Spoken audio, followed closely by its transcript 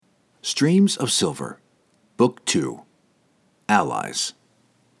Streams of Silver, Book 2, Allies.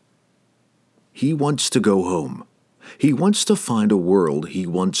 He wants to go home. He wants to find a world he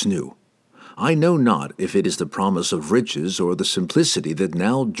once knew. I know not if it is the promise of riches or the simplicity that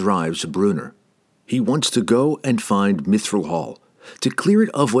now drives Brunner. He wants to go and find Mithril Hall, to clear it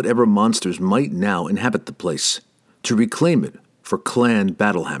of whatever monsters might now inhabit the place, to reclaim it for Clan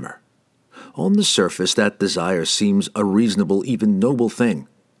Battlehammer. On the surface, that desire seems a reasonable, even noble thing.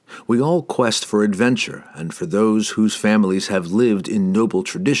 We all quest for adventure, and for those whose families have lived in noble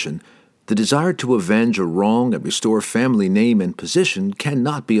tradition, the desire to avenge a wrong and restore family name and position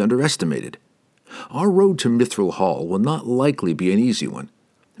cannot be underestimated. Our road to Mithril Hall will not likely be an easy one.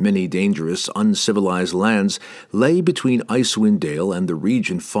 Many dangerous, uncivilized lands lay between Icewind Dale and the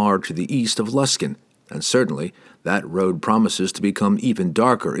region far to the east of Luskan, and certainly that road promises to become even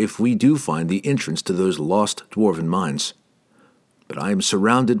darker if we do find the entrance to those lost dwarven mines. But I am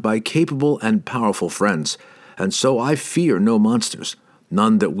surrounded by capable and powerful friends, and so I fear no monsters,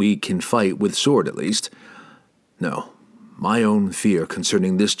 none that we can fight with sword at least. No, my own fear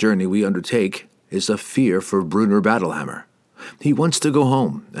concerning this journey we undertake is a fear for Brunner Battlehammer. He wants to go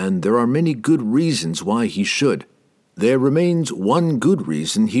home, and there are many good reasons why he should. There remains one good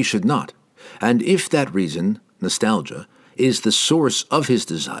reason he should not, and if that reason, nostalgia, is the source of his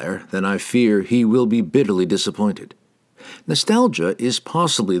desire, then I fear he will be bitterly disappointed. Nostalgia is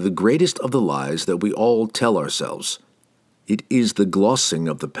possibly the greatest of the lies that we all tell ourselves. It is the glossing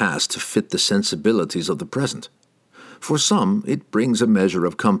of the past to fit the sensibilities of the present. For some, it brings a measure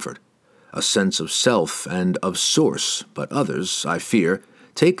of comfort, a sense of self and of source, but others, I fear,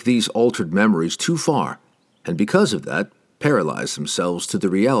 take these altered memories too far, and because of that, paralyze themselves to the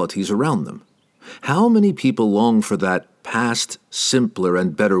realities around them. How many people long for that past, simpler,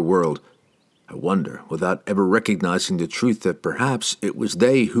 and better world? I wonder, without ever recognizing the truth that perhaps it was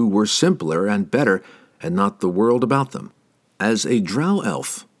they who were simpler and better, and not the world about them. As a drow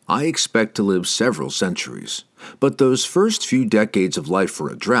elf, I expect to live several centuries, but those first few decades of life for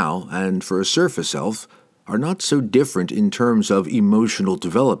a drow and for a surface elf are not so different in terms of emotional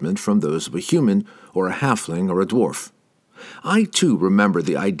development from those of a human or a halfling or a dwarf. I too remember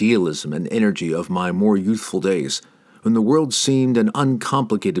the idealism and energy of my more youthful days, when the world seemed an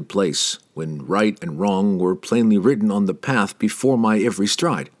uncomplicated place, when right and wrong were plainly written on the path before my every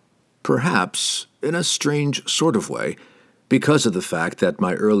stride. Perhaps, in a strange sort of way, because of the fact that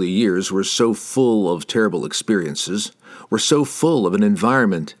my early years were so full of terrible experiences, were so full of an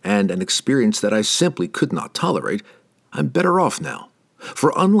environment and an experience that I simply could not tolerate, I'm better off now.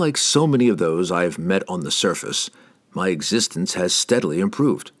 For unlike so many of those I have met on the surface, my existence has steadily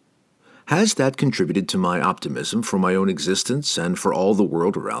improved. Has that contributed to my optimism for my own existence and for all the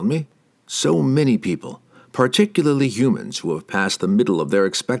world around me? So many people, particularly humans who have passed the middle of their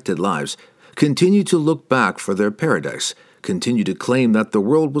expected lives, continue to look back for their paradise, continue to claim that the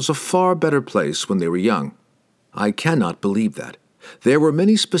world was a far better place when they were young. I cannot believe that. There were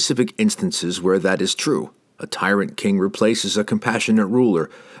many specific instances where that is true. A tyrant king replaces a compassionate ruler,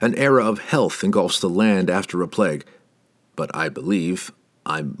 an era of health engulfs the land after a plague. But I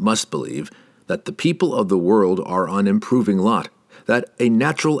must believe, that the people of the world are an improving lot, that a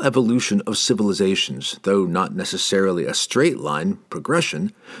natural evolution of civilizations, though not necessarily a straight line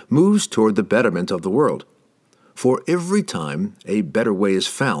progression, moves toward the betterment of the world. For every time a better way is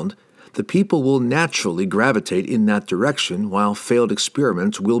found, the people will naturally gravitate in that direction while failed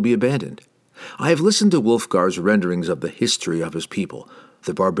experiments will be abandoned. I have listened to Wulfgar's renderings of the history of his people,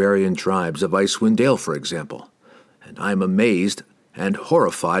 the barbarian tribes of Icewind Dale, for example, and I am amazed and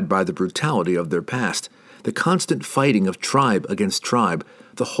horrified by the brutality of their past, the constant fighting of tribe against tribe,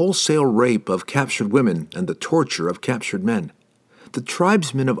 the wholesale rape of captured women, and the torture of captured men. The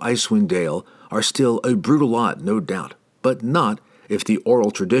tribesmen of Icewind Dale are still a brutal lot, no doubt, but not, if the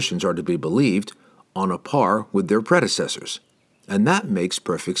oral traditions are to be believed, on a par with their predecessors. And that makes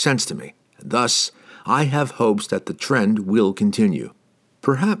perfect sense to me. And thus, I have hopes that the trend will continue.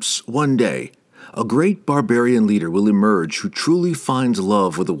 Perhaps one day, a great barbarian leader will emerge who truly finds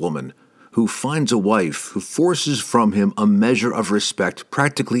love with a woman, who finds a wife, who forces from him a measure of respect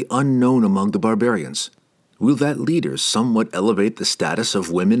practically unknown among the barbarians. Will that leader somewhat elevate the status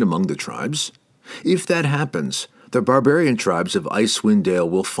of women among the tribes? If that happens, the barbarian tribes of Icewind Dale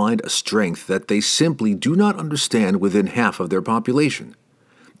will find a strength that they simply do not understand within half of their population.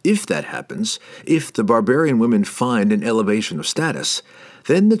 If that happens, if the barbarian women find an elevation of status,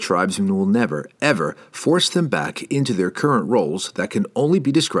 then the tribesmen will never, ever force them back into their current roles that can only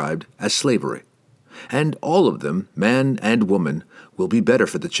be described as slavery. And all of them, man and woman, will be better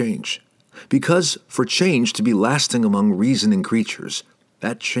for the change. Because for change to be lasting among reasoning creatures,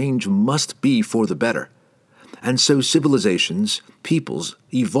 That change must be for the better. And so civilizations, peoples,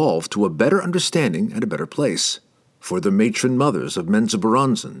 evolve to a better understanding and a better place. For the matron mothers of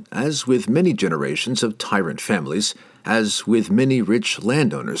Menzoberranzan, as with many generations of tyrant families, as with many rich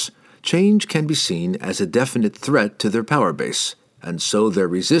landowners, change can be seen as a definite threat to their power base, and so their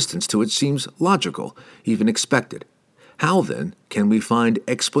resistance to it seems logical, even expected. How, then, can we find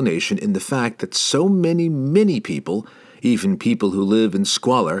explanation in the fact that so many people, even people who live in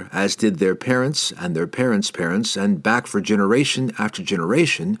squalor, as did their parents and their parents' parents, and back for generation after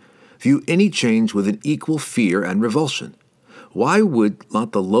generation, view any change with an equal fear and revulsion? Why would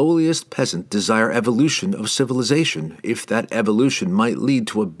not the lowliest peasant desire evolution of civilization if that evolution might lead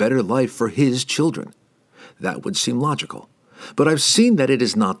to a better life for his children? That would seem logical. But I've seen that it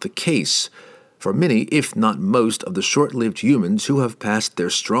is not the case. For many, if not most, of the short-lived humans who have passed their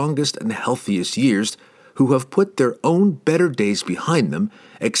strongest and healthiest years, who have put their own better days behind them,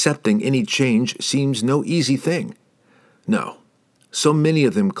 accepting any change seems no easy thing. No, so many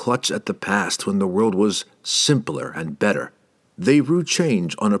of them clutch at the past when the world was simpler and better. They rue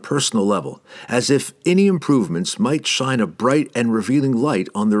change on a personal level, as if any improvements might shine a bright and revealing light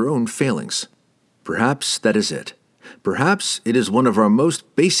on their own failings. Perhaps that is it. Perhaps it is one of our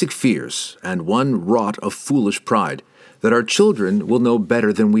most basic fears, and one wrought of foolish pride, that our children will know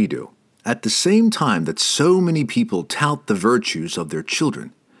better than we do. At the same time that so many people tout the virtues of their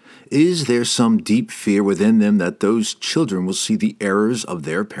children, is there some deep fear within them that those children will see the errors of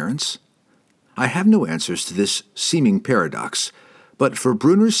their parents? I have no answers to this seeming paradox, but for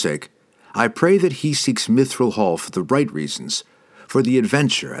Brunner's sake, I pray that he seeks Mithril Hall for the right reasons, for the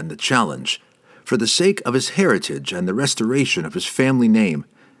adventure and the challenge, for the sake of his heritage and the restoration of his family name,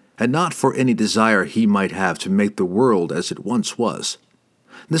 and not for any desire he might have to make the world as it once was.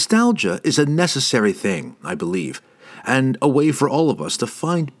 Nostalgia is a necessary thing, I believe, and a way for all of us to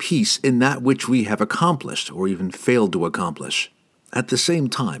find peace in that which we have accomplished or even failed to accomplish. At the same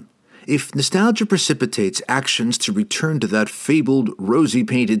time, if nostalgia precipitates actions to return to that fabled,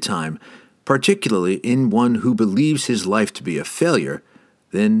 rosy-painted time, particularly in one who believes his life to be a failure,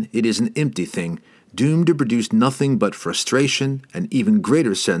 then it is an empty thing, doomed to produce nothing but frustration and even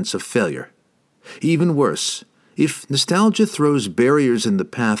greater sense of failure. Even worse, if nostalgia throws barriers in the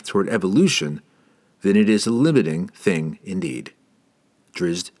path toward evolution, then it is a limiting thing indeed.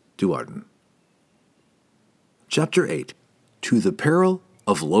 Drizzt Do'Urden. Chapter 8. To the Peril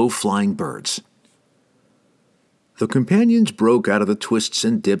of Low-Flying Birds. The companions broke out of the twists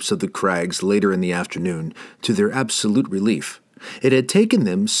and dips of the crags later in the afternoon, to their absolute relief. It had taken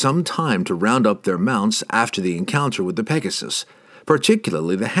them some time to round up their mounts after the encounter with the Pegasus,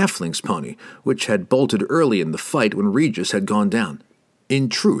 particularly the halfling's pony, which had bolted early in the fight when Regis had gone down. In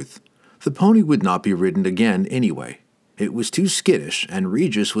truth, the pony would not be ridden again anyway. It was too skittish, and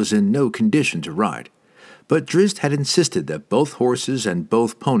Regis was in no condition to ride. But Drizzt had insisted that both horses and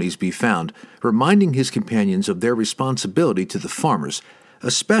both ponies be found, reminding his companions of their responsibility to the farmers,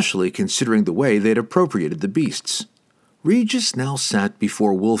 especially considering the way they had appropriated the beasts. Regis now sat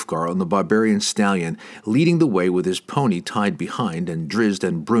before Wulfgar on the barbarian stallion, leading the way with his pony tied behind and Drizzt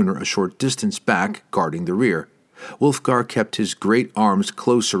and Brunner a short distance back, guarding the rear. Wulfgar kept his great arms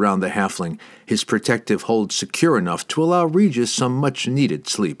close around the halfling, his protective hold secure enough to allow Regis some much-needed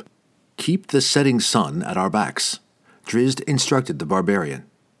sleep. "Keep the setting sun at our backs," Drizzt instructed the barbarian.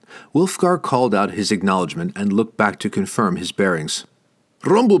 Wulfgar called out his acknowledgement and looked back to confirm his bearings.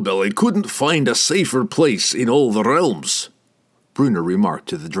 "Rumblebelly couldn't find a safer place in all the realms," Brunner remarked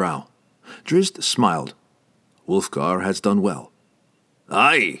to the drow. Drizzt smiled. "Wulfgar has done well."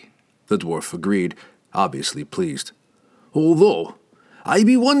 "Aye," the dwarf agreed, obviously pleased. "Although, I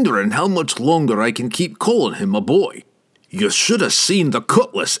be wondering how much longer I can keep calling him a boy. You should have seen the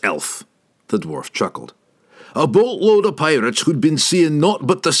Cutlass Elf," the dwarf chuckled. "A boatload of pirates who'd been seeing naught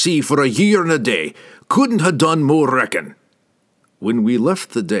but the sea for a year and a day couldn't ha' done more reckon." "When we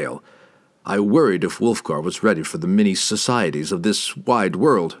left the Dale, I worried if Wulfgar was ready for the many societies of this wide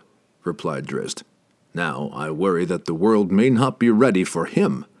world," replied Drizzt. "Now I worry that the world may not be ready for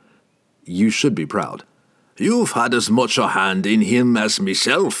him. You should be proud." "You've had as much a hand in him as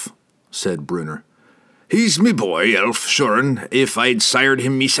myself," said Brunner. "He's me boy, Elf, sure'n, if I'd sired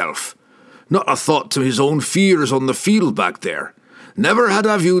him myself. Not a thought to his own fears on the field back there. Never had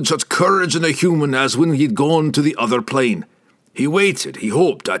I viewed such courage in a human as when he'd gone to the other plane. He waited, he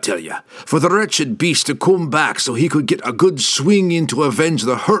hoped, I tell you, for the wretched beast to come back so he could get a good swing in to avenge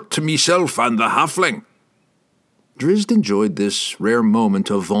the hurt to myself and the halfling." Drizzt enjoyed this rare moment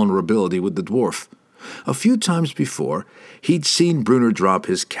of vulnerability with the dwarf. A few times before, he'd seen Brunner drop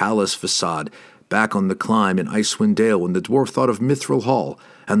his callous facade, back on the climb in Icewind Dale when the dwarf thought of Mithril Hall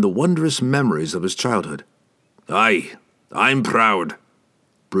and the wondrous memories of his childhood. "Aye, I'm proud,"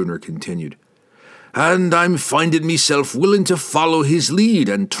 Brunner continued, "and I'm finding myself willing to follow his lead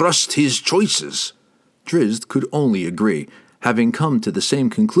and trust his choices." Drizzt could only agree, having come to the same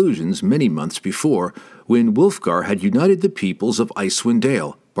conclusions many months before, when Wulfgar had united the peoples of Icewind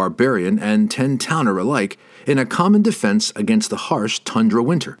Dale, barbarian and ten-towner alike, in a common defense against the harsh tundra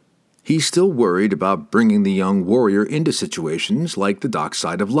winter. He still worried about bringing the young warrior into situations like the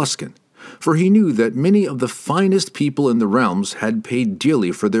dockside of Luskan, for he knew that many of the finest people in the realms had paid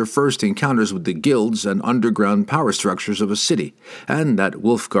dearly for their first encounters with the guilds and underground power structures of a city, and that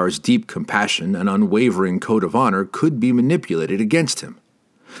Wulfgar's deep compassion and unwavering code of honor could be manipulated against him.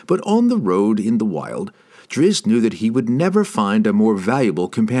 But on the road in the wild, Drizzt knew that he would never find a more valuable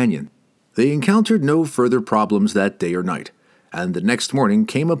companion. They encountered no further problems that day or night, and the next morning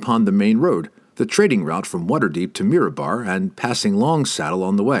came upon the main road, the trading route from Waterdeep to Mirabar, and passing Longsaddle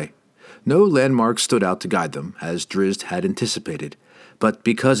on the way. No landmarks stood out to guide them, as Drizzt had anticipated, but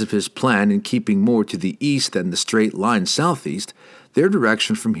because of his plan in keeping more to the east than the straight line southeast, their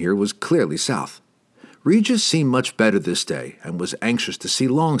direction from here was clearly south. Regis seemed much better this day, and was anxious to see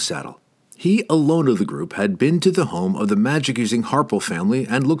Longsaddle. He alone of the group had been to the home of the magic-using Harpel family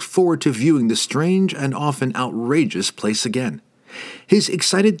and looked forward to viewing the strange and often outrageous place again. His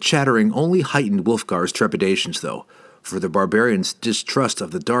excited chattering only heightened Wulfgar's trepidations, though, for the barbarian's distrust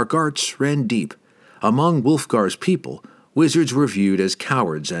of the dark arts ran deep. Among Wulfgar's people, wizards were viewed as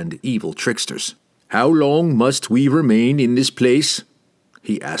cowards and evil tricksters. "How long must we remain in this place?"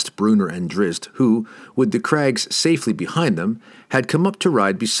 he asked Brunner and Drizzt, who, with the crags safely behind them, had come up to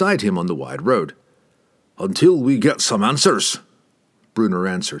ride beside him on the wide road. "Until we get some answers," Brunner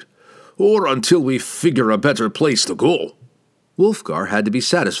answered, "or until we figure a better place to go." Wulfgar had to be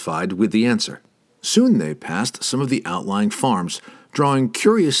satisfied with the answer. Soon they passed some of the outlying farms, drawing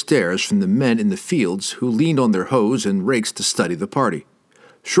curious stares from the men in the fields who leaned on their hoes and rakes to study the party.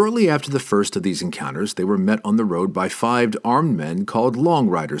 Shortly after the first of these encounters, they were met on the road by 5 armed men called Long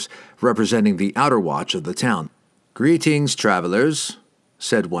Riders, representing the outer watch of the town. "Greetings, travelers,"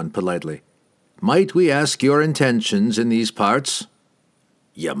 said one politely. "Might we ask your intentions in these parts?"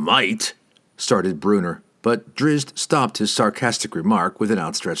 "You might," started Brunner, but Drizzt stopped his sarcastic remark with an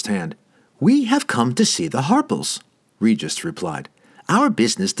outstretched hand. "We have come to see the Harpels," Regis replied. "Our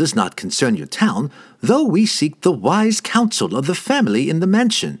business does not concern your town, though we seek the wise counsel of the family in the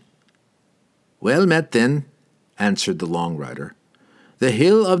mansion." "Well met, then," answered the Long Rider. "The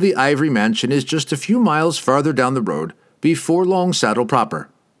hill of the Ivory Mansion is just a few miles farther down the road, before Longsaddle proper."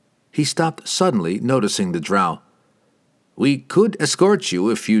 He stopped suddenly, noticing the drow. "We could escort you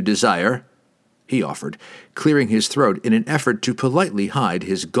if you desire," he offered, clearing his throat in an effort to politely hide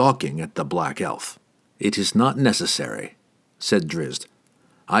his gawking at the black elf. "It is not necessary," said Drizzt.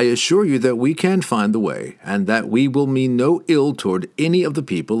 "I assure you that we can find the way, and that we will mean no ill toward any of the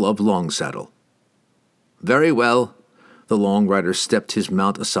people of Longsaddle." "Very well." The Long Rider stepped his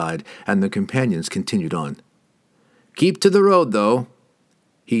mount aside, and the companions continued on. "Keep to the road, though,"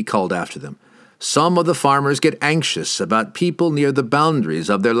 he called after them. "Some of the farmers get anxious about people near the boundaries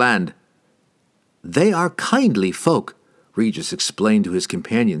of their land." "They are kindly folk," Regis explained to his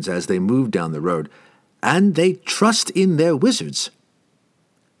companions as they moved down the road, "and they trust in their wizards."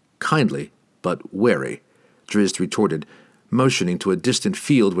 "Kindly, but wary," Drizzt retorted, motioning to a distant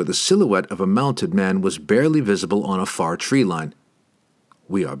field where the silhouette of a mounted man was barely visible on a far tree line.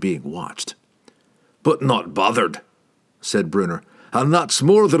 "We are being watched." "But not bothered," said Brunner, "and that's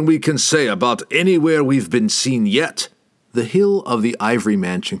more than we can say about anywhere we've been seen yet." The hill of the Ivory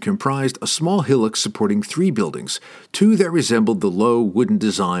Mansion comprised a small hillock supporting 3 buildings, 2 that resembled the low wooden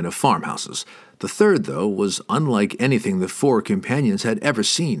design of farmhouses. The third, though, was unlike anything the 4 companions had ever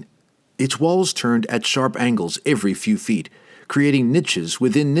seen. Its walls turned at sharp angles every few feet, creating niches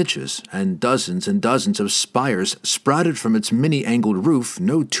within niches, and dozens of spires sprouted from its many-angled roof,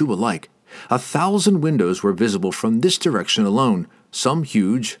 no 2 alike. 1,000 windows were visible from this direction alone, some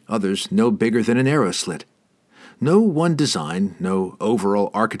huge, others no bigger than an arrow slit. No one design, no overall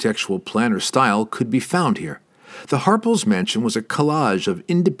architectural plan or style could be found here. The Harpels' mansion was a collage of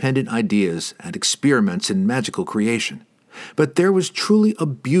independent ideas and experiments in magical creation. But there was truly a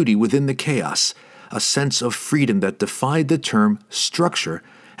beauty within the chaos, a sense of freedom that defied the term structure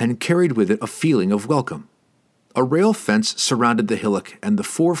and carried with it a feeling of welcome. A rail fence surrounded the hillock, and the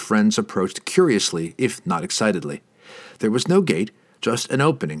 4 friends approached curiously, if not excitedly. There was no gate, just an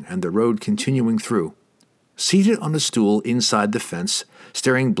opening and the road continuing through. Seated on a stool inside the fence,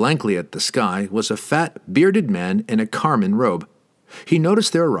 staring blankly at the sky, was a fat, bearded man in a carmine robe. He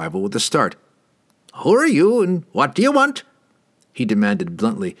noticed their arrival with a start. Who are you, and what do you want? He demanded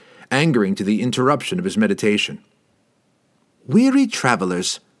bluntly, angering to the interruption of his meditation. Weary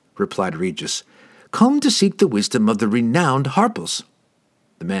travelers, replied Regis, come to seek the wisdom of the renowned Harples.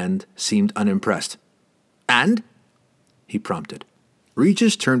 The man seemed unimpressed. And? He prompted.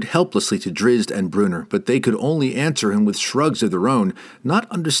 Regis turned helplessly to Drizzt and Brunner, but they could only answer him with shrugs of their own, not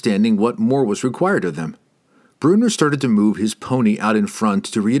understanding what more was required of them. Brunner started to move his pony out in front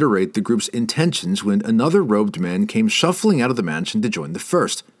to reiterate the group's intentions when another robed man came shuffling out of the mansion to join the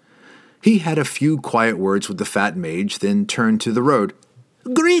first. He had a few quiet words with the fat mage, then turned to the road.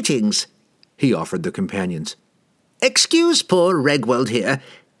 "Greetings," he offered the companions. "Excuse poor Regwald here,"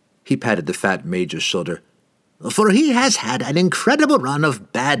 he patted the fat mage's shoulder, "for he has had an incredible run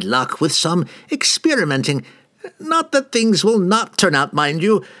of bad luck with some experimenting. Not that things will not turn out, mind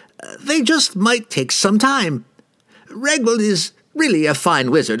you. They just might take some time. Regwald is really a fine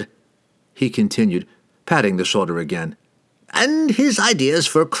wizard," he continued, patting the shoulder again. "And his ideas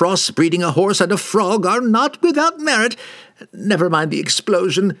for cross-breeding a horse and a frog are not without merit. Never mind the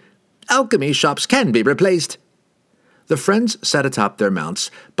explosion. Alchemy shops can be replaced." The friends sat atop their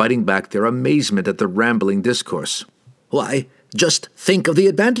mounts, biting back their amazement at the rambling discourse. "Why, just think of the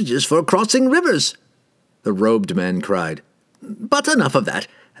advantages for crossing rivers," the robed man cried. "But enough of that.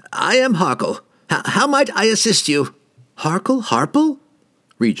 I am Harkle. How might I assist you?" "Harple?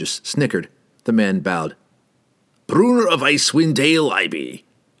 Regis snickered. The man bowed. "Brunner of Icewind Dale I be,"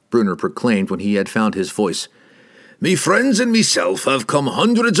 Brunner proclaimed when he had found his voice. "Me friends and myself have come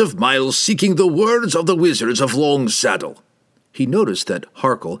hundreds of miles seeking the words of the wizards of Long Saddle." He noticed that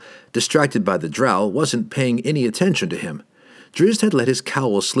Harkle, distracted by the drow, wasn't paying any attention to him. Drizzt had let his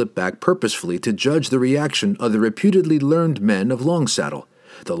cowl slip back purposefully to judge the reaction of the reputedly learned men of Longsaddle.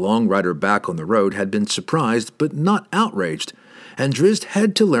 The long rider back on the road had been surprised but not outraged, and Drizzt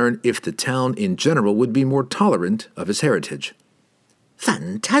had to learn if the town in general would be more tolerant of his heritage.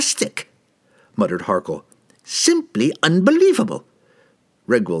 "Fantastic," muttered Harkle. "Simply unbelievable."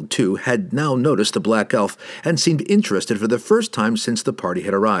 Regwald, too, had now noticed the black elf and seemed interested for the first time since the party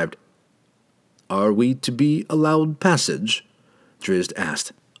had arrived. "Are we to be allowed passage?" Drizzt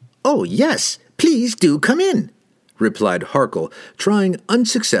asked. "Oh, yes, please do come in," replied Harkle, trying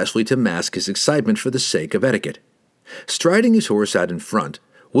unsuccessfully to mask his excitement for the sake of etiquette. Striding his horse out in front,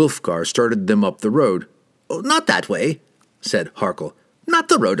 Wulfgar started them up the road. "Oh, not that way," said Harkle. "Not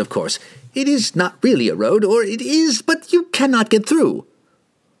the road, of course. It is not really a road, or it is, but you cannot get through."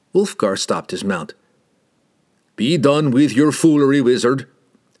 Wulfgar stopped his mount. "Be done with your foolery, wizard,"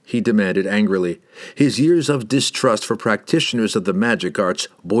 he demanded angrily, his years of distrust for practitioners of the magic arts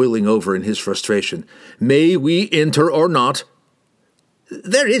boiling over in his frustration. "May we enter or not?"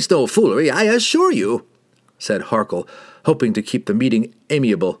 "There is no foolery, I assure you," said Harkle, hoping to keep the meeting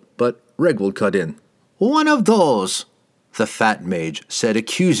amiable, but Regwald cut in. "One of those," the fat mage said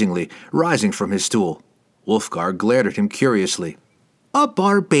accusingly, rising from his stool. Wulfgar glared at him curiously. "A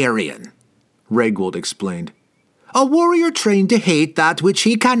barbarian," Regwald explained. "A warrior trained to hate that which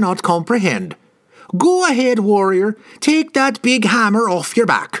he cannot comprehend. Go ahead, warrior, take that big hammer off your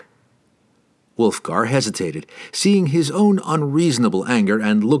back." Wulfgar hesitated, seeing his own unreasonable anger,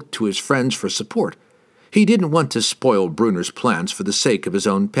 and looked to his friends for support. He didn't want to spoil Brunner's plans for the sake of his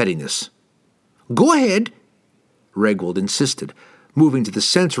own pettiness. "Go ahead," Regwald insisted, moving to the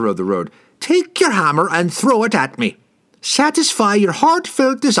center of the road. "Take your hammer and throw it at me. Satisfy your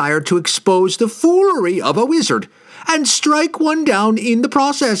heartfelt desire to expose the foolery of a wizard, and strike one down in the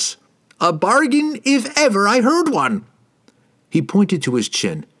process. A bargain if ever I heard one." He pointed to his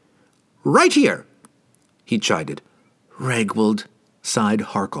chin. "Right here," he chided. "Regwald," sighed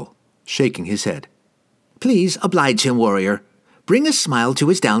Harkle, shaking his head. "Please oblige him, warrior. Bring a smile to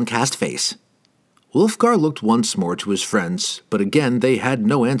his downcast face." Wulfgar looked once more to his friends, but again they had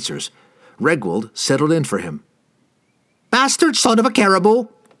no answers. Regwald settled in for him. "Bastard son of a caribou!"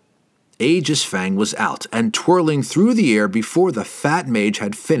 Aegis Fang was out and twirling through the air before the fat mage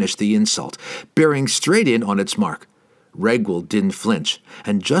had finished the insult, bearing straight in on its mark. Regwald didn't flinch,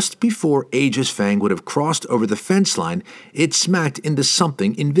 and just before Aegis Fang would have crossed over the fence line, it smacked into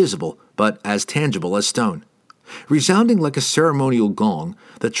something invisible, but as tangible as stone. Resounding like a ceremonial gong,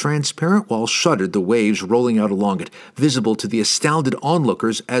 the transparent wall shuddered, the waves rolling out along it, visible to the astounded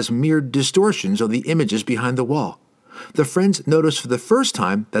onlookers as mere distortions of the images behind the wall. The friends noticed for the first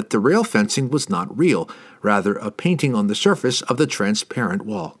time that the rail fencing was not real, rather a painting on the surface of the transparent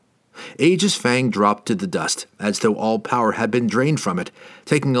wall. Aegis Fang dropped to the dust, as though all power had been drained from it,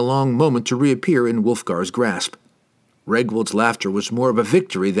 taking a long moment to reappear in Wulfgar's grasp. Regwald's laughter was more of a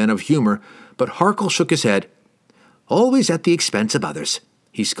victory than of humor, but Harkle shook his head. "Always at the expense of others,"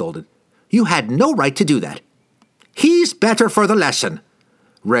 he scolded. You had no right to do that." "He's better for the lesson,"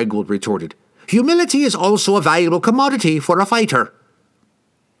 Regwold retorted. "Humility is also a valuable commodity for a fighter."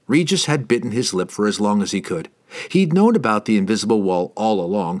 Regis had bitten his lip for as long as he could. He'd known about the invisible wall all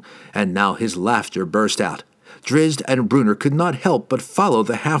along, and now his laughter burst out. Drizzt and Brunner could not help but follow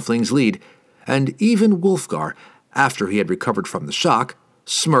the halfling's lead, and even Wulfgar, after he had recovered from the shock,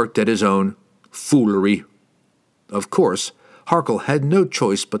 smirked at his own foolery. Of course, Harkle had no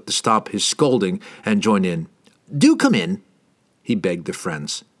choice but to stop his scolding and join in. "Do come in," he begged the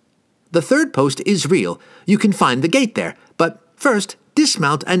friends. "The third post is real. You can find the gate there, but first,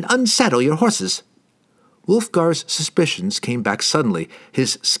 dismount and unsaddle your horses." Wulfgar's suspicions came back suddenly,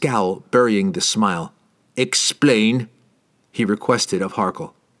 his scowl burying the smile. "Explain," he requested of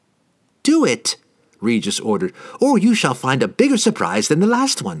Harkle. "Do it," Regis ordered, "or you shall find a bigger surprise than the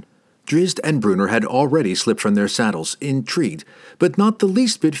last one." Drizzt and Brunner had already slipped from their saddles, intrigued, but not the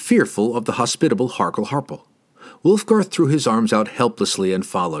least bit fearful of the hospitable Harkle Harple. Wulfgar threw his arms out helplessly and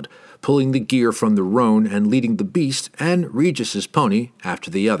followed, pulling the gear from the roan and leading the beast and Regis's pony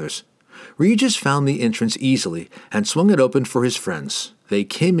after the others. Regis found the entrance easily and swung it open for his friends. They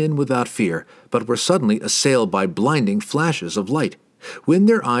came in without fear, but were suddenly assailed by blinding flashes of light. When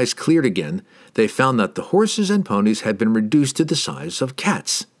their eyes cleared again, they found that the horses and ponies had been reduced to the size of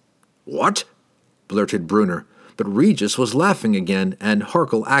cats. "What?" blurted Brunner, but Regis was laughing again, and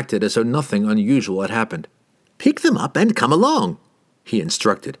Harkle acted as though nothing unusual had happened. "Pick them up and come along," he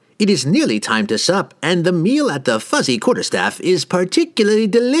instructed. "It is nearly time to sup, and the meal at the Fuzzy Quarterstaff is particularly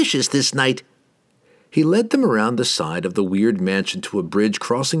delicious this night." He led them around the side of the weird mansion to a bridge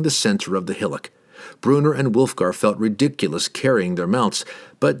crossing the center of the hillock. Brunner and Wulfgar felt ridiculous carrying their mounts,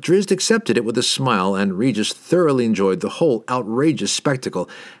 but Drizzt accepted it with a smile, and Regis thoroughly enjoyed the whole outrageous spectacle,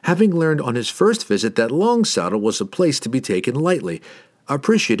 having learned on his first visit that Longsaddle was a place to be taken lightly,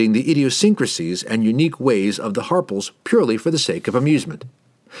 appreciating the idiosyncrasies and unique ways of the Harples purely for the sake of amusement.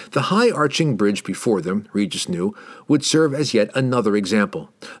 The high arching bridge before them, Regis knew, would serve as yet another example.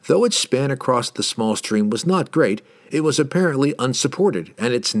 Though its span across the small stream was not great, it was apparently unsupported,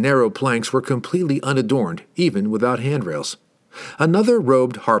 and its narrow planks were completely unadorned, even without handrails. Another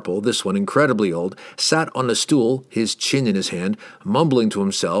robed Harple, this one incredibly old, sat on a stool, his chin in his hand, mumbling to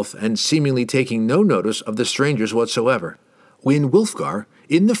himself and seemingly taking no notice of the strangers whatsoever. When Wulfgar,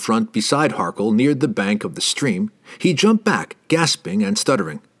 in the front beside Harkle, neared the bank of the stream, he jumped back, gasping and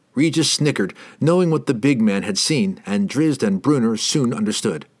stuttering. Regis snickered, knowing what the big man had seen, and Drizzt and Brunner soon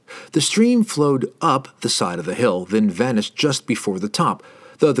understood. The stream flowed up the side of the hill, then vanished just before the top,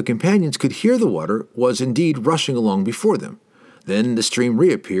 though the companions could hear the water was indeed rushing along before them. Then the stream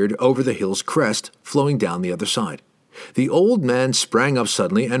reappeared over the hill's crest, flowing down the other side. The old man sprang up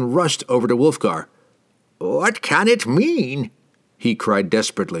suddenly and rushed over to Wulfgar. "What can it mean?" he cried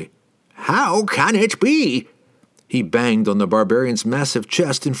desperately. "How can it be?" He banged on the barbarian's massive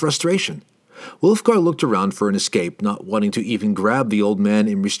chest in frustration. Wulfgar looked around for an escape, not wanting to even grab the old man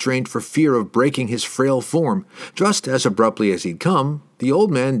in restraint for fear of breaking his frail form. Just as abruptly as he'd come, the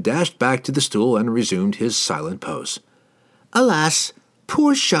old man dashed back to the stool and resumed his silent pose. "Alas,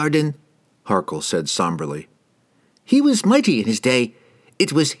 poor Chardon," Harkle said somberly. "He was mighty in his day.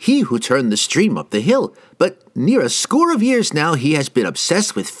 It was he who turned the stream up the hill, but near a score of years now he has been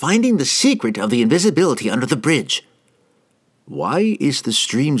obsessed with finding the secret of the invisibility under the bridge." "Why is the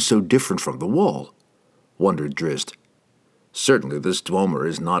stream so different from the wall?" wondered Drizzt. "Certainly this Dwemer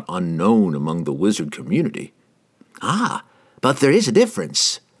is not unknown among the wizard community." "Ah, but there is a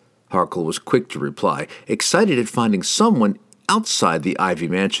difference," Harkle was quick to reply, excited at finding someone outside the Ivy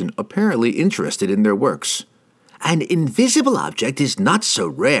Mansion apparently interested in their works. "An invisible object is not so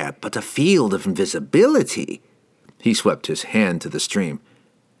rare, but a field of invisibility." He swept his hand to the stream.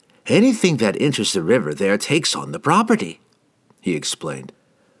 "Anything that enters the river there takes on the property," he explained,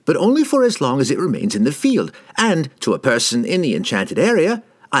 "but only for as long as it remains in the field, and to a person in the enchanted area,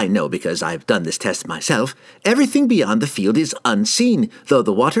 I know because I've done this test myself, everything beyond the field is unseen, though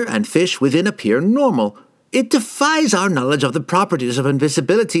the water and fish within appear normal. It defies our knowledge of the properties of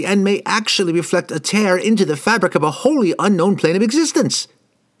invisibility and may actually reflect a tear into the fabric of a wholly unknown plane of existence."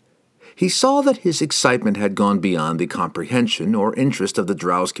 He saw that his excitement had gone beyond the comprehension or interest of the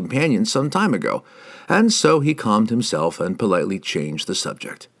drow's companion some time ago, and so he calmed himself and politely changed the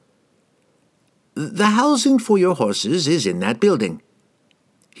subject. "The housing for your horses is in that building,"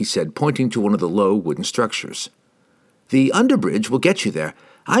 he said, pointing to one of the low wooden structures. "The underbridge will get you there.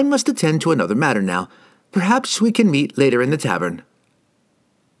 I must attend to another matter now. Perhaps we can meet later in the tavern."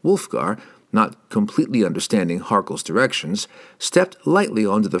 Wulfgar, not completely understanding Harkle's directions, stepped lightly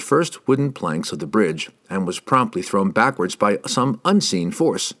onto the first wooden planks of the bridge and was promptly thrown backwards by some unseen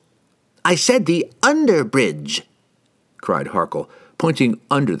force. I said the under-bridge, cried Harkle, pointing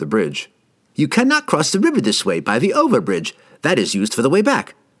under the bridge. You cannot cross the river this way by the over-bridge. That is used for the way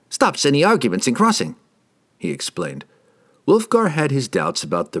back. Stops any arguments in crossing, he explained. Wulfgar had his doubts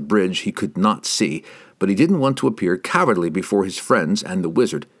about the bridge he could not see, but he didn't want to appear cowardly before his friends and the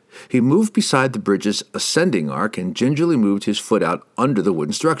wizard. He moved beside the bridge's ascending arc and gingerly moved his foot out under the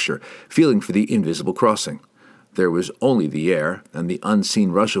wooden structure, feeling for the invisible crossing. There was only the air and the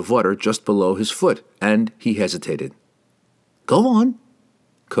unseen rush of water just below his foot, and he hesitated. Go on,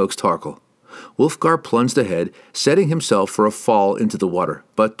 coaxed Harkle. Wulfgar plunged ahead, setting himself for a fall into the water,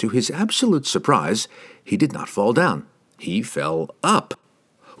 but to his absolute surprise, he did not fall down. He fell up.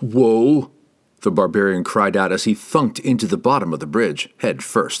 Whoa! The barbarian cried out as he thunked into the bottom of the bridge, head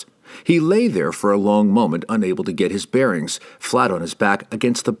first. He lay there for a long moment, unable to get his bearings, flat on his back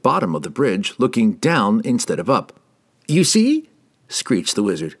against the bottom of the bridge, looking down instead of up. You see? Screeched the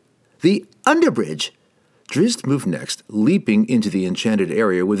wizard. The underbridge. Drizzt moved next, leaping into the enchanted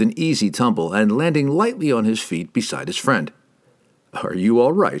area with an easy tumble and landing lightly on his feet beside his friend. Are you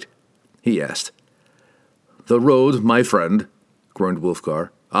all right? He asked. The road, my friend, groaned Wulfgar.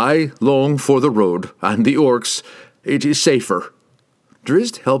 I long for the road, and the orcs. It is safer.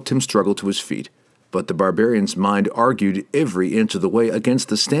 Drizzt helped him struggle to his feet, but the barbarian's mind argued every inch of the way against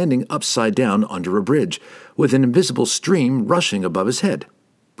the standing upside down under a bridge, with an invisible stream rushing above his head.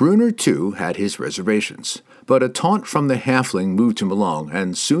 Bruenor, too, had his reservations, but a taunt from the halfling moved him along,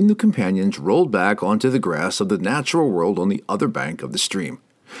 and soon the companions rolled back onto the grass of the natural world on the other bank of the stream.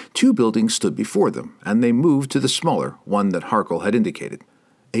 2 buildings stood before them, and they moved to the smaller, one that Harkle had indicated.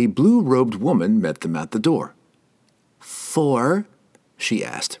 A blue-robed woman met them at the door. For? She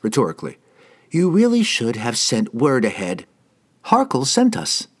asked, rhetorically. You really should have sent word ahead. Harkle sent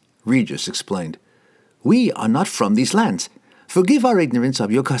us, Regis explained. We are not from these lands. Forgive our ignorance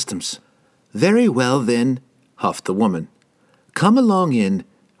of your customs. Very well, then, huffed the woman. Come along in.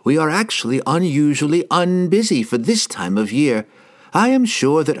 We are actually unusually unbusy for this time of year. I am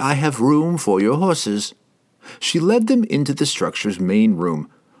sure that I have room for your horses. She led them into the structure's main room,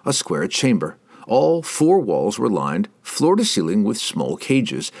 a square chamber. All 4 walls were lined, floor to ceiling, with small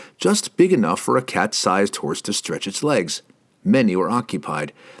cages, just big enough for a cat-sized horse to stretch its legs. Many were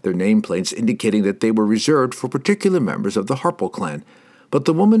occupied, their nameplates indicating that they were reserved for particular members of the Harple clan, but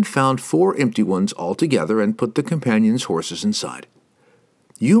the woman found 4 empty ones altogether and put the companions' horses inside.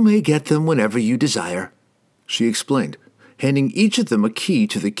 You may get them whenever you desire, she explained, handing each of them a key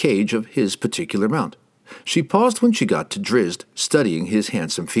to the cage of his particular mount. She paused when she got to Drizzt, studying his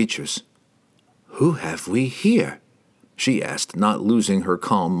handsome features. Who have we here? She asked, not losing her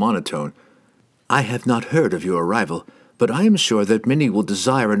calm monotone. I have not heard of your arrival, but I am sure that many will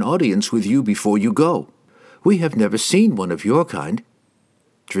desire an audience with you before you go. We have never seen one of your kind.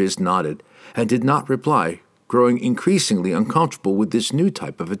 Drizzt nodded, and did not reply, growing increasingly uncomfortable with this new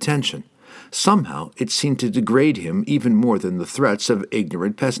type of attention. Somehow it seemed to degrade him even more than the threats of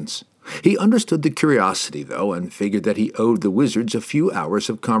ignorant peasants. He understood the curiosity, though, and figured that he owed the wizards a few hours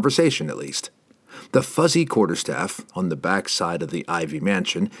of conversation at least. The fuzzy quarterstaff, on the back side of the Ivy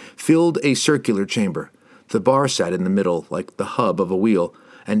Mansion, filled a circular chamber. The bar sat in the middle, like the hub of a wheel,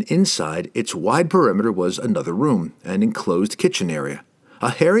 and inside its wide perimeter was another room, an enclosed kitchen area. A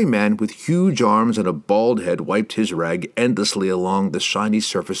hairy man with huge arms and a bald head wiped his rag endlessly along the shiny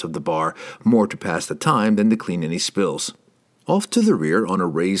surface of the bar, more to pass the time than to clean any spills. Off to the rear, on a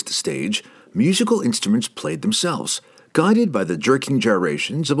raised stage, musical instruments played themselves, guided by the jerking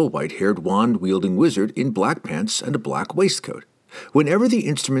gyrations of a white-haired wand-wielding wizard in black pants and a black waistcoat. Whenever the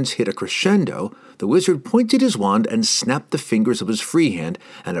instruments hit a crescendo, the wizard pointed his wand and snapped the fingers of his free hand,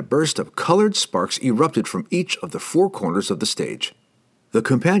 and a burst of colored sparks erupted from each of the 4 corners of the stage. The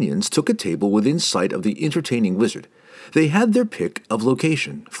companions took a table within sight of the entertaining wizard. They had their pick of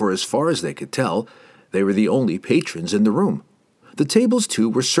location, for as far as they could tell, they were the only patrons in the room. The tables, too,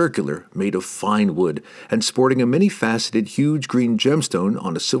 were circular, made of fine wood, and sporting a many-faceted huge green gemstone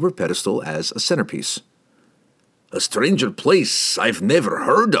on a silver pedestal as a centerpiece. A stranger place I've never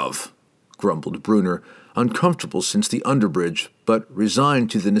heard of, grumbled Bruenor, uncomfortable since the underbridge, but resigned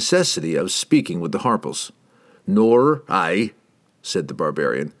to the necessity of speaking with the Harples. Nor I, said the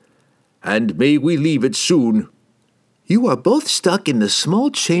barbarian, and may we leave it soon. You are both stuck in the small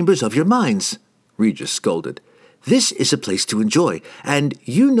chambers of your minds, Regis scolded. This is a place to enjoy, and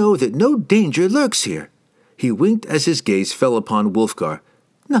you know that no danger lurks here. He winked as his gaze fell upon Wulfgar.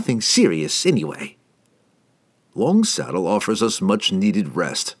 Nothing serious, anyway. Longsaddle offers us much-needed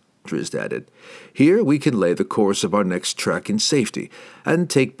rest, Drizzt added. Here we can lay the course of our next trek in safety, and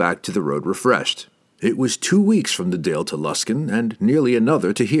take back to the road refreshed. It was 2 weeks from the Dale to Luskan, and nearly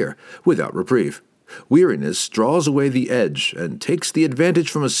another to here, without reprieve. Weariness draws away the edge and takes the advantage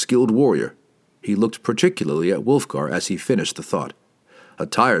from a skilled warrior. He looked particularly at Wulfgar as he finished the thought. A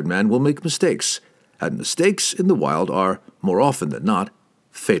tired man will make mistakes, and mistakes in the wild are, more often than not,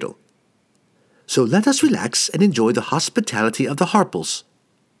 fatal. "So let us relax and enjoy the hospitality of the Harples,"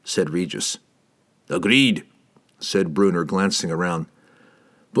 said Regis. "Agreed," said Brunner, glancing around.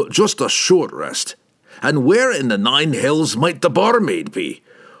 "But just a short rest. And where in the 9 hells might the barmaid be?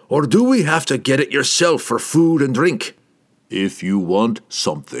 Or do we have to get it yourself for food and drink?" "If you want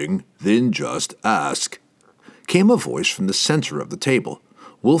something, then just ask," came a voice from the center of the table.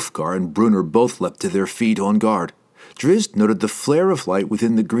 Wulfgar and Brunner both leapt to their feet on guard. Drizzt noted the flare of light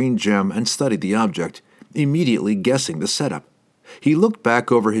within the green gem and studied the object, immediately guessing the setup. He looked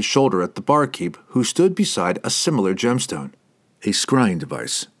back over his shoulder at the barkeep, who stood beside a similar gemstone. A scrying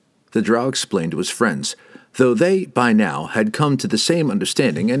device, the drow explained to his friends, though they, by now, had come to the same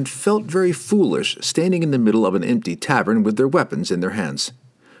understanding and felt very foolish standing in the middle of an empty tavern with their weapons in their hands.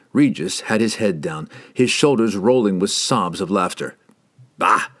 Regis had his head down, his shoulders rolling with sobs of laughter.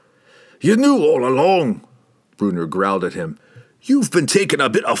 "Bah! You knew all along," Brunner growled at him. "You've been taking a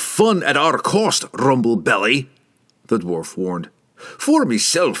bit of fun at our cost, Rumblebelly," the dwarf warned. "For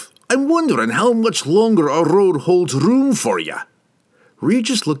myself, I'm wondering how much longer our road holds room for you."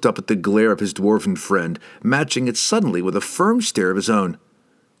 Regis looked up at the glare of his dwarven friend, matching it suddenly with a firm stare of his own.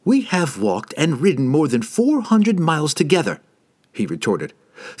 "We have walked and ridden more than 400 miles together," he retorted,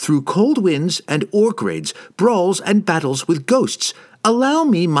 "through cold winds and orc raids, brawls and battles with ghosts. Allow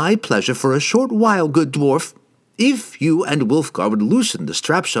me my pleasure for a short while, good dwarf. If you and Wulfgar would loosen the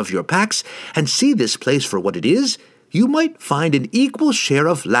straps of your packs and see this place for what it is, you might find an equal share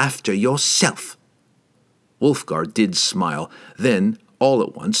of laughter yourself." Wulfgar did smile. Then, all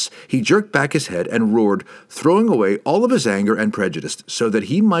at once, he jerked back his head and roared, throwing away all of his anger and prejudice so that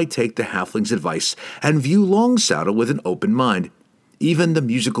he might take the halfling's advice and view Longsaddle with an open mind. Even the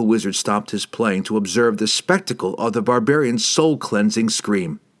musical wizard stopped his playing to observe the spectacle of the barbarian's soul-cleansing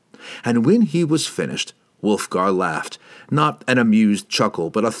scream. And when he was finished, Wulfgar laughed, not an amused chuckle,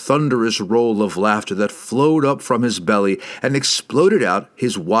 but a thunderous roll of laughter that flowed up from his belly and exploded out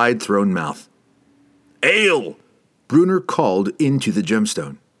his wide-thrown mouth. "Ale!" Brunner called into the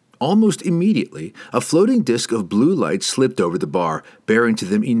gemstone. Almost immediately, a floating disk of blue light slipped over the bar, bearing to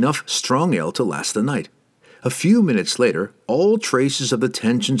them enough strong ale to last the night. A few minutes later, all traces of the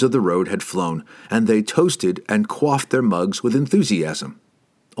tensions of the road had flown, and they toasted and quaffed their mugs with enthusiasm.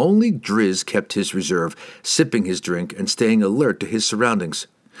 Only Drizzt kept his reserve, sipping his drink and staying alert to his surroundings.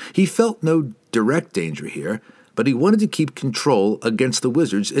 He felt no direct danger here, but he wanted to keep control against the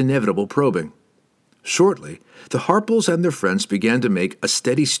wizard's inevitable probing. Shortly, the Harples and their friends began to make a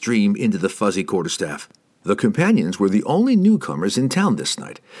steady stream into the fuzzy quarterstaff. The companions were the only newcomers in town this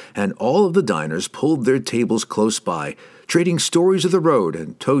night, and all of the diners pulled their tables close by, trading stories of the road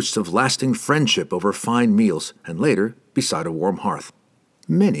and toasts of lasting friendship over fine meals, and later, beside a warm hearth.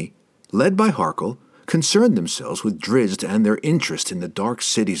 Many, led by Harkle, concerned themselves with Drizzt and their interest in the dark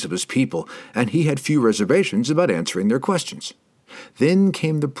cities of his people, and he had few reservations about answering their questions. Then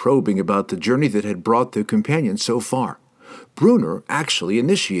came the probing about the journey that had brought their companions so far. Brunner actually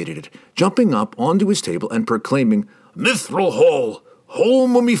initiated it, jumping up onto his table and proclaiming, "Mithril Hall,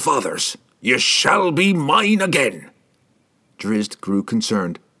 home of me fathers, ye shall be mine again." Drizzt grew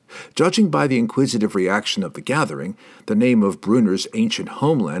concerned. Judging by the inquisitive reaction of the gathering, the name of Brunner's ancient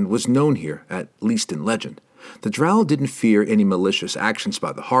homeland was known here, at least in legend. The drow didn't fear any malicious actions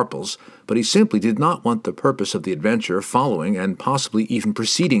by the Harples, but he simply did not want the purpose of the adventure following and possibly even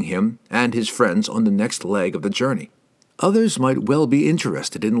preceding him and his friends on the next leg of the journey. Others might well be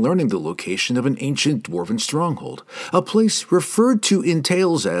interested in learning the location of an ancient dwarven stronghold, a place referred to in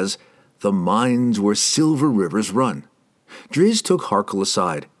tales as the mines where silver rivers run. Drizzt took Harkle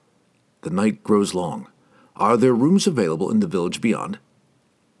aside. "The night grows long. Are there rooms available in the village beyond?"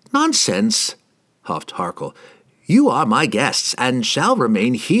 "Nonsense," huffed Harkle. "You are my guests, and shall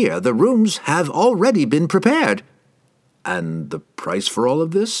remain here. The rooms have already been prepared." "And the price for all of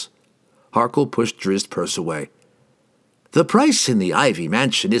this?" Harkle pushed Drizzt's purse away. "The price in the Ivy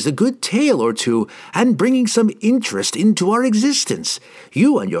Mansion is a good tale or two, and bringing some interest into our existence.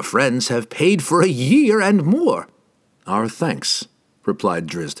 You and your friends have paid for a year and more." "Our thanks," replied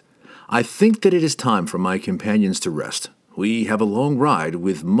Drizzt. "I think that it is time for my companions to rest. We have a long ride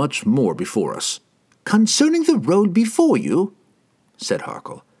with much more before us." "Concerning the road before you," said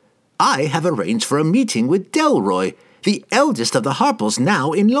Harkle, "I have arranged for a meeting with Delroy, the eldest of the Harples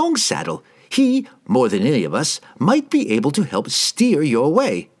now in Longsaddle. He, more than any of us, might be able to help steer your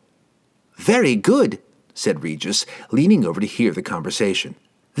way." Very good, said Regis, leaning over to hear the conversation.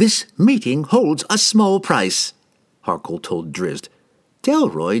 This meeting holds a small price, Harkle told Drizzt.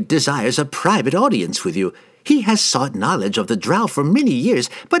 Delroy desires a private audience with you. He has sought knowledge of the drow for many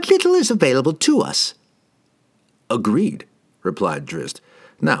years, but little is available to us. Agreed, replied Drizzt.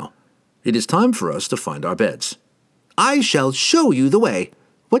 Now, it is time for us to find our beds. I shall show you the way.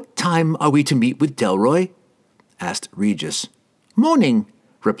 What time are we to meet with Delroy? Asked Regis. Morning,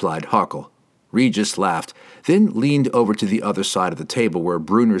 replied Harkle. Regis laughed, then leaned over to the other side of the table where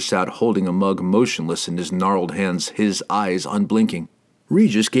Brunner sat holding a mug motionless in his gnarled hands, his eyes unblinking.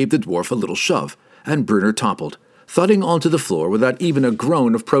 Regis gave the dwarf a little shove, and Brunner toppled, thudding onto the floor without even a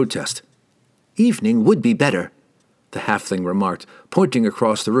groan of protest. Evening would be better, the halfling remarked, pointing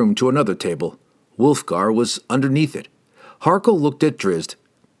across the room to another table. Wulfgar was underneath it. Harkle looked at Drizzt.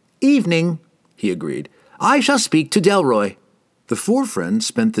 Evening, he agreed. I shall speak to Delroy. The four friends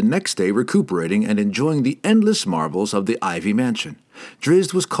spent the next day recuperating and enjoying the endless marvels of the Ivy Mansion.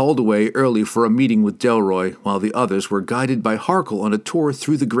 Drizzt was called away early for a meeting with Delroy, while the others were guided by Harkle on a tour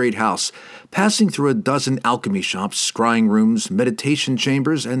through the great house, passing through a dozen alchemy shops, scrying rooms, meditation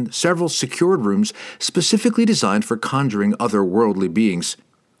chambers, and several secured rooms specifically designed for conjuring otherworldly beings.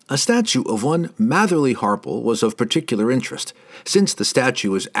 A statue of one Matherly Harple was of particular interest, since the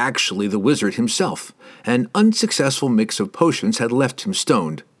statue was actually the wizard himself. An unsuccessful mix of potions had left him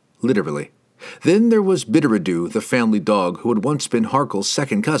stoned, literally. Then there was Bitteradoo, the family dog who had once been Harkle's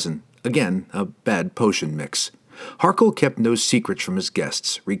second cousin, again a bad potion mix. Harkle kept no secrets from his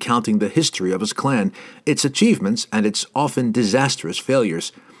guests, recounting the history of his clan, its achievements, and its often disastrous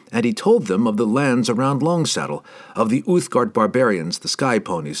failures, and he told them of the lands around Longsaddle, of the Uthgard barbarians, the sky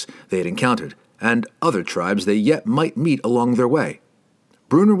ponies, they had encountered, and other tribes they yet might meet along their way.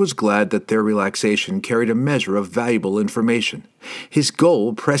 Brunner was glad that their relaxation carried a measure of valuable information. His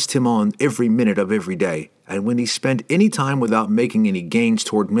goal pressed him on every minute of every day, and when he spent any time without making any gains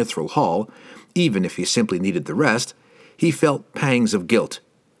toward Mithril Hall, even if he simply needed the rest, he felt pangs of guilt.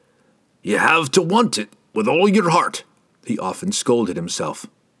 "You have to want it with all your heart," he often scolded himself.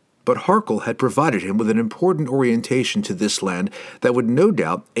 But Harkle had provided him with an important orientation to this land that would no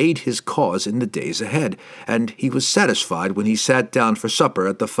doubt aid his cause in the days ahead, and he was satisfied when he sat down for supper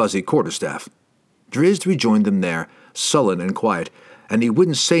at the Fuzzy Quarterstaff. Drizzt rejoined them there, sullen and quiet, and he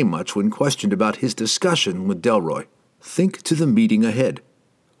wouldn't say much when questioned about his discussion with Delroy. "Think to the meeting ahead,"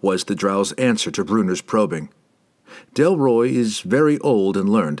 was the drow's answer to Brunner's probing. "Delroy is very old and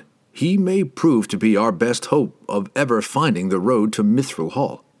learned. He may prove to be our best hope of ever finding the road to Mithril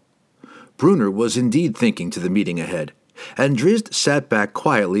Hall." Brunner was indeed thinking to the meeting ahead, and Drizzt sat back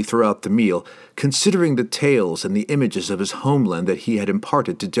quietly throughout the meal, considering the tales and the images of his homeland that he had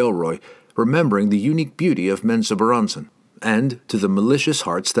imparted to Delroy, remembering the unique beauty of Menzoberranzan, and to the malicious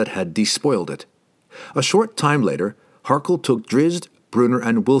hearts that had despoiled it. A short time later, Harkle took Drizzt, Brunner,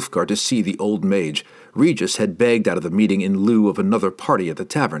 and Wulfgar to see the old mage. Regis had begged out of the meeting in lieu of another party at the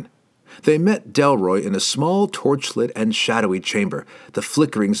tavern. They met Delroy in a small torchlit and shadowy chamber, the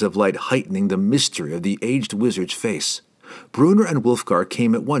flickerings of light heightening the mystery of the aged wizard's face. Brunner and Wulfgar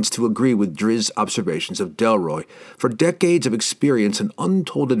came at once to agree with Drizzt's observations of Delroy, for decades of experience and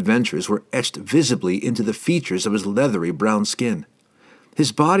untold adventures were etched visibly into the features of his leathery brown skin.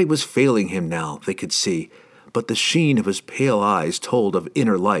 His body was failing him now, they could see, but the sheen of his pale eyes told of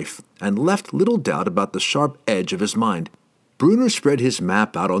inner life, and left little doubt about the sharp edge of his mind. Brunner spread his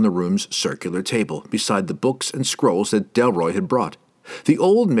map out on the room's circular table, beside the books and scrolls that Delroy had brought. The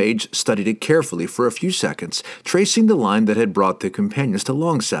old mage studied it carefully for a few seconds, tracing the line that had brought their companions to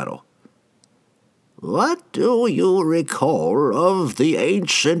Longsaddle. "What do you recall of the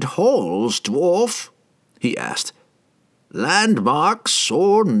ancient halls, dwarf?" he asked. "Landmarks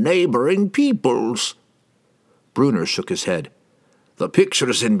or neighboring peoples?" Brunner shook his head. "The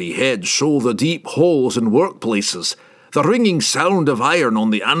pictures in me head show the deep halls and workplaces, the ringing sound of iron on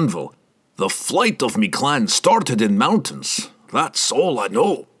the anvil. The flight of me clan started in mountains. That's all I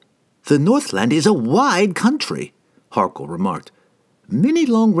know." "The Northland is a wide country," Harkle remarked. "Many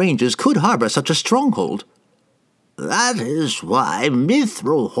long ranges could harbor such a stronghold." "That is why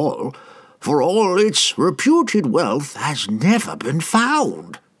Mithril Hall, for all its reputed wealth, has never been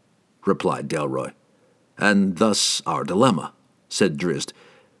found," replied Delroy. "And thus our dilemma," said Drizzt,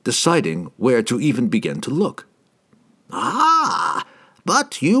 deciding where to even begin to look. "Ah,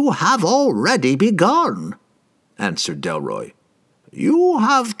 but you have already begun," answered Delroy. "You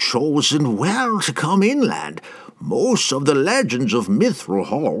have chosen well to come inland. Most of the legends of Mithril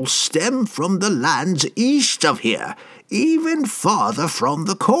Hall stem from the lands east of here, even farther from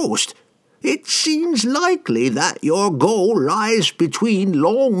the coast. It seems likely that your goal lies between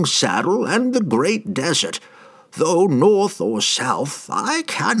Longsaddle and the Great Desert, though north or south I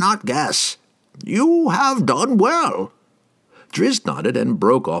cannot guess. You have done well." Drizzt nodded and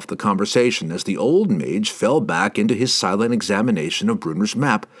broke off the conversation as the old mage fell back into his silent examination of Bruner's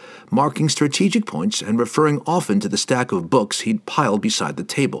map, marking strategic points and referring often to the stack of books he'd piled beside the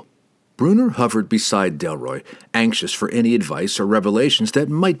table. Bruner hovered beside Delroy, anxious for any advice or revelations that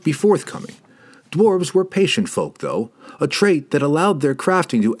might be forthcoming. Dwarves were patient folk, though, a trait that allowed their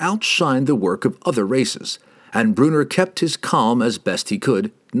crafting to outshine the work of other races, and Bruner kept his calm as best he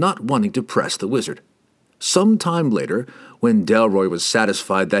could, not wanting to press the wizard. Some time later, when Delroy was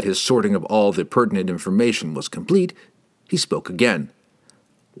satisfied that his sorting of all the pertinent information was complete, he spoke again.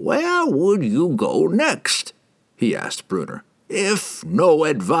 "Where would you go next?" he asked Bruner, "if no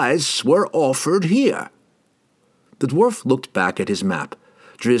advice were offered here." The dwarf looked back at his map,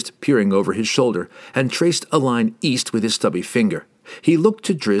 Drizzt peering over his shoulder, and traced a line east with his stubby finger. He looked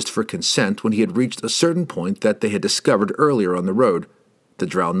to Drizzt for consent when he had reached a certain point that they had discovered earlier on the road. The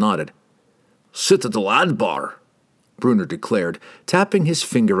drow nodded. "Citadel Adbar," Bruner declared, tapping his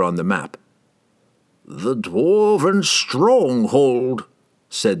finger on the map. "The Dwarven stronghold,"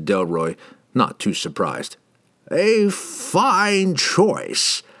 said Delroy, not too surprised. "A fine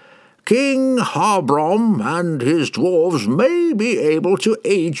choice. King Harbrom and his dwarves may be able to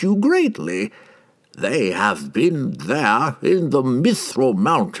aid you greatly. They have been there in the Mithril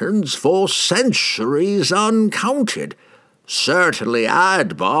Mountains for centuries uncounted. Certainly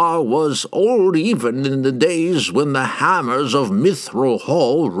Adbar was old even in the days when the hammers of Mithril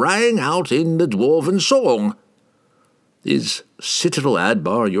Hall rang out in the dwarven song." "Is Citadel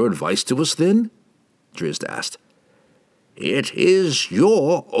Adbar your advice to us, then?" Drizzt asked. "It is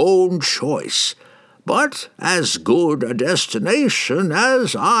your own choice, but as good a destination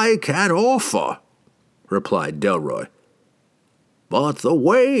as I can offer," replied Delroy. "But the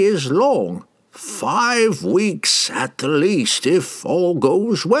way is long, 5 weeks at the least if all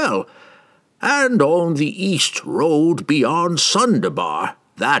goes well, and on the east road beyond Sunderbar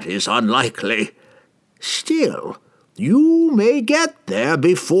that is unlikely. Still, you may get there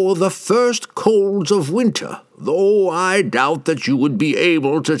before the first colds of winter, though I doubt that you would be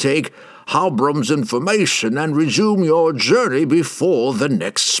able to take Halbrum's information and resume your journey before the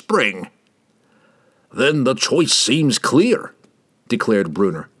next spring." "Then the choice seems clear," declared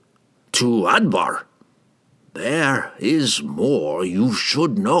Bruner. "To Adbar." "There is more you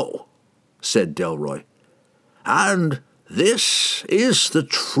should know," said Delroy. "And this is the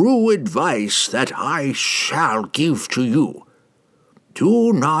true advice that I shall give to you.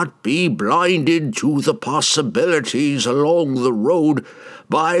 Do not be blinded to the possibilities along the road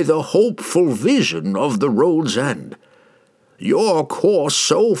by the hopeful vision of the road's end. Your course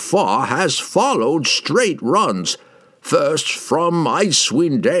so far has followed straight runs, first from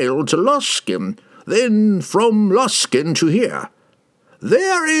Icewind Dale to Luskan, then from Luskan to here.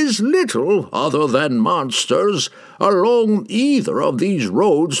 There is little other than monsters along either of these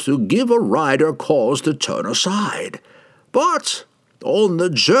roads to give a rider cause to turn aside. But on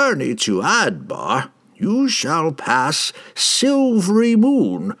the journey to Adbar, you shall pass Silvery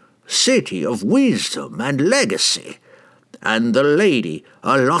Moon, city of wisdom and legacy, and the Lady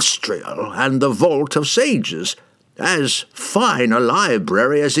Illustrial and the Vault of Sages, as fine a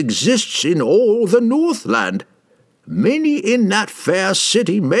library as exists in all the Northland. Many in that fair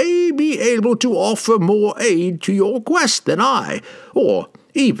city may be able to offer more aid to your quest than I, or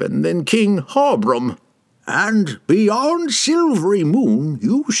even than King Harbrom. And beyond Silvery Moon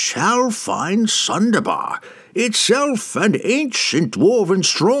you shall find Sunderbar, itself an ancient dwarven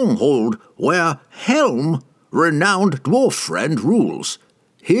stronghold where Helm, renowned dwarf friend, rules.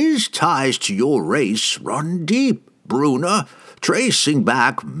 His ties to your race run deep, Bruner, tracing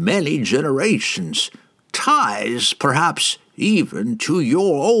back many generations. Ties, perhaps, even to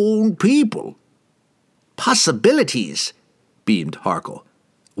your own people." "Possibilities," beamed Harkle.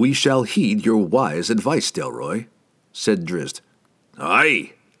 "We shall heed your wise advice, Delroy," said Drizzt.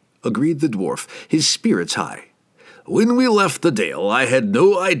 "Aye," agreed the dwarf, his spirits high. "When we left the Dale, I had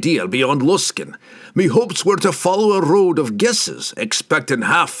no idea beyond Luskan. Me hopes were to follow a road of guesses, expecting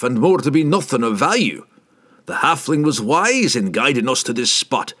half and more to be nothing of value. The halfling was wise in guiding us to this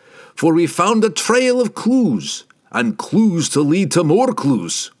spot, for we found a trail of clues, and clues to lead to more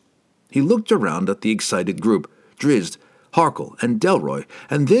clues." He looked around at the excited group, Drizzt, Harkle, and Delroy,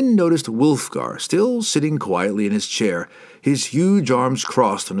 and then noticed Wulfgar still sitting quietly in his chair, his huge arms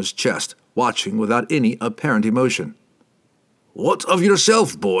crossed on his chest, watching without any apparent emotion. "What of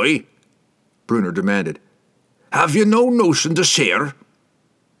yourself, boy?" Bruner demanded. "Have you no notion to share?"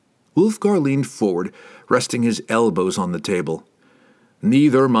 Wulfgar leaned forward, resting his elbows on the table.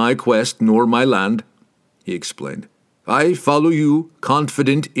 "Neither my quest nor my land," he explained. "I follow you,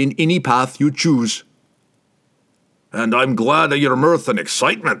 confident in any path you choose." "And I'm glad of your mirth and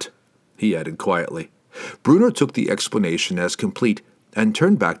excitement," he added quietly. Bruner took the explanation as complete and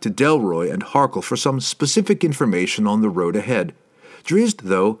turned back to Delroy and Harkle for some specific information on the road ahead. Drizzt,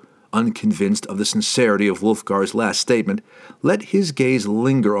 though, unconvinced of the sincerity of Wulfgar's last statement, let his gaze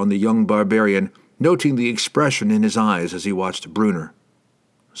linger on the young barbarian, noting the expression in his eyes as he watched Bruner.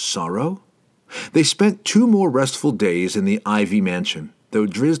 Sorrow? They spent 2 more restful days in the Ivy Mansion, though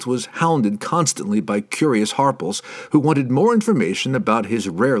Drizzt was hounded constantly by curious Harples who wanted more information about his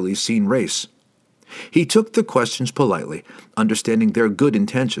rarely seen race. He took the questions politely, understanding their good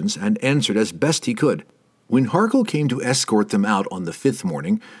intentions, and answered as best he could. When Harkle came to escort them out on the 5th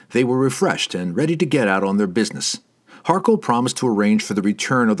morning, they were refreshed and ready to get out on their business. Harkle promised to arrange for the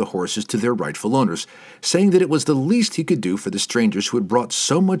return of the horses to their rightful owners, saying that it was the least he could do for the strangers who had brought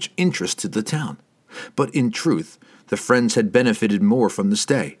so much interest to the town. But in truth, the friends had benefited more from the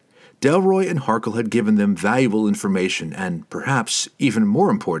stay. Delroy and Harkle had given them valuable information and, perhaps even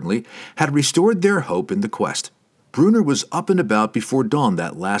more importantly, had restored their hope in the quest. Bruner was up and about before dawn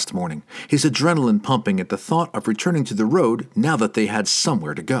that last morning, his adrenaline pumping at the thought of returning to the road now that they had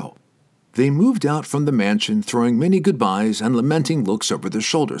somewhere to go. They moved out from the mansion, throwing many goodbyes and lamenting looks over their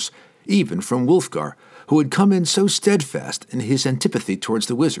shoulders, even from Wulfgar, who had come in so steadfast in his antipathy towards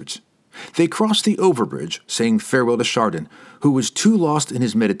the wizards. They crossed the overbridge, saying farewell to Chardon, who was too lost in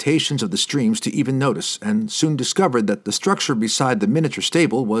his meditations of the streams to even notice, and soon discovered that the structure beside the miniature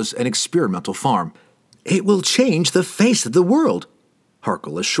stable was an experimental farm. "It will change the face of the world,"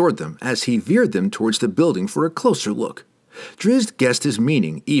 Harkle assured them as he veered them towards the building for a closer look. Drizzt guessed his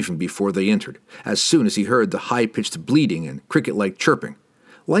meaning even before they entered, as soon as he heard the high-pitched bleating and cricket-like chirping.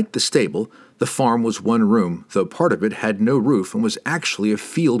 Like the stable, the farm was one room, though part of it had no roof and was actually a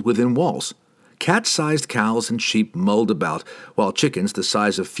field within walls. Cat-sized cows and sheep mulled about, while chickens the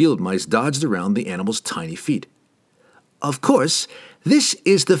size of field mice dodged around the animals' tiny feet. "Of course, this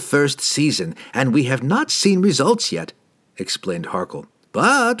is the first season, and we have not seen results yet," explained Harkle.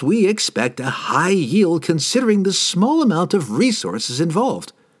 "But we expect a high yield considering the small amount of resources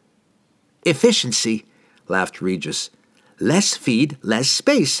involved." "Efficiency," laughed Regis. "Less feed, less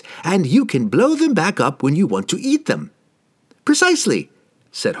space, and you can blow them back up when you want to eat them." "Precisely,"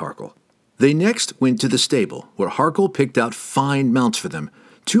 said Harkle. They next went to the stable, where Harkle picked out fine mounts for them,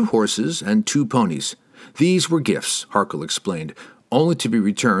 2 horses and 2 ponies. These were gifts, Harkle explained, only to be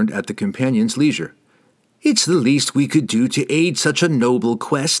returned at the companion's leisure. "It's the least we could do to aid such a noble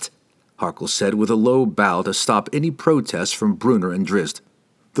quest," Harkle said with a low bow to stop any protests from Bruner and Drizzt.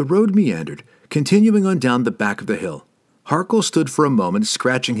 The road meandered, continuing on down the back of the hill. Harkle stood for a moment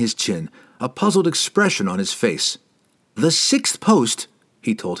scratching his chin, a puzzled expression on his face. "The 6th post,"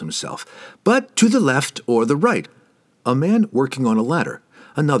 he told himself, "but to the left or the right." A man working on a ladder,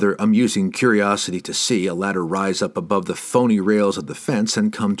 another amusing curiosity to see a ladder rise up above the phony rails of the fence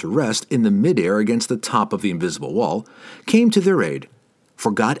and come to rest in the midair against the top of the invisible wall, came to their aid.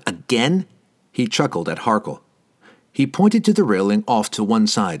 "Forgot again?" He chuckled at Harkle. He pointed to the railing off to one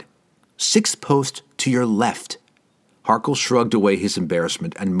side. "6th post to your left." Harkle shrugged away his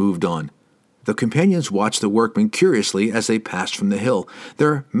embarrassment and moved on. The companions watched the workmen curiously as they passed from the hill,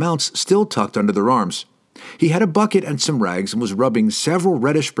 their mounts still tucked under their arms. He had a bucket and some rags and was rubbing several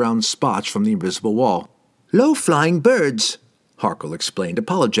reddish-brown spots from the invisible wall. "Low-flying birds," Harkle explained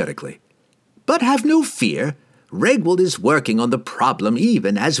apologetically. "But have no fear. Regwald is working on the problem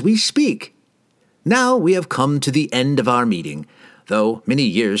even as we speak. Now we have come to the end of our meeting, though many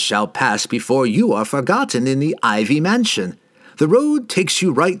years shall pass before you are forgotten in the Ivy Mansion. The road takes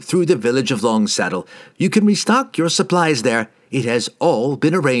you right through the village of Longsaddle. You can restock your supplies there. It has all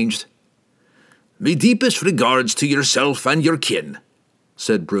been arranged." "Me deepest regards to yourself and your kin,"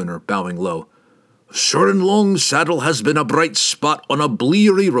 said Bruner, bowing low. "Sure and Longsaddle has been a bright spot on a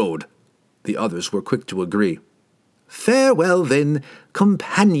bleary road." The others were quick to agree. "Farewell, then,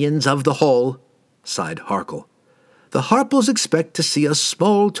 companions of the hall," sighed Harkle. "The Harples expect to see a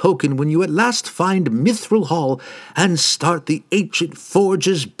small token when you at last find Mithril Hall and start the ancient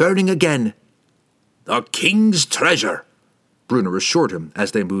forges burning again." "A king's treasure," Bruner assured him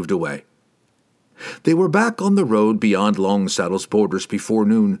as they moved away. They were back on the road beyond Longsaddle's borders before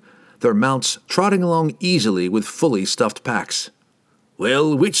noon, their mounts trotting along easily with fully stuffed packs.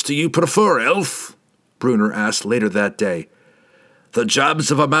 "Well, which do you prefer, elf?" Bruner asked later that day. "The jabs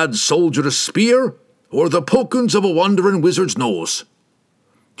of a mad soldier's spear, or the pokings of a wandering wizard's nose?"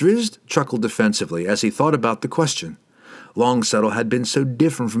 Drizzt chuckled defensively as he thought about the question. Longsettle had been so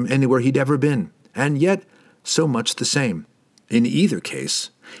different from anywhere he'd ever been, and yet so much the same. In either case,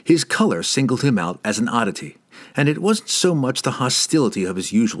 his color singled him out as an oddity, and it wasn't so much the hostility of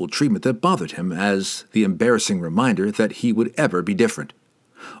his usual treatment that bothered him as the embarrassing reminder that he would ever be different.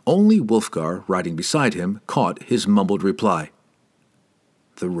 Only Wulfgar, riding beside him, caught his mumbled reply.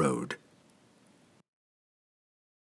 The road.